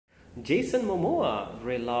Jason Momoa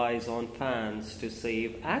relies on fans to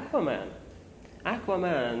save Aquaman.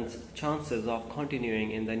 Aquaman's chances of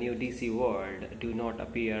continuing in the new DC world do not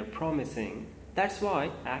appear promising. That's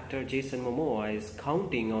why actor Jason Momoa is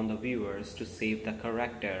counting on the viewers to save the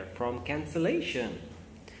character from cancellation.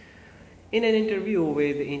 In an interview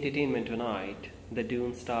with Entertainment Tonight, the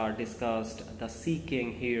Dune star discussed the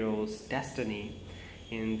seeking hero's destiny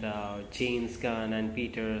in the James Gunn and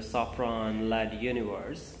Peter Safran-led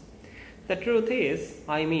universe. The truth is,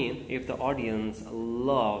 if the audience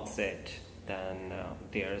loves it, then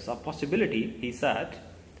there's a possibility, he said,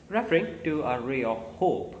 referring to a ray of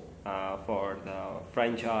hope for the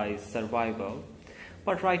franchise survival.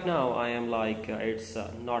 But right now I am like, it's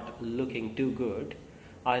not looking too good.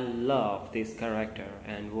 I love this character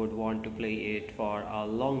and would want to play it for a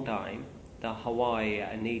long time. The Hawaii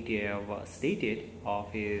native stated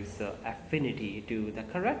of his affinity to the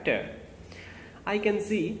character. I can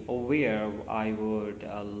see where I would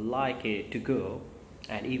like it to go,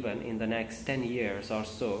 and even in the next 10 years or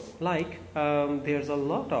so, there's a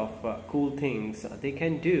lot of cool things they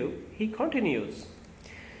can do, he continues.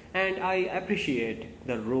 And I appreciate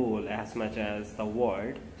the role as much as the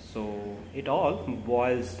world, so it all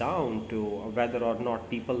boils down to whether or not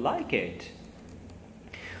people like it.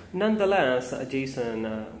 Nonetheless,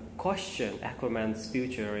 Jason questioned Aquaman's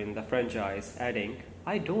future in the franchise, adding,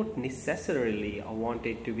 I don't necessarily want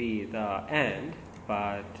it to be the end,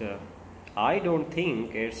 but I don't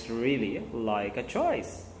think it's really like a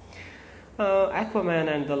choice.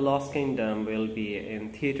 Aquaman and the Lost Kingdom will be in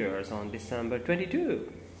theaters on December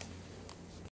 22.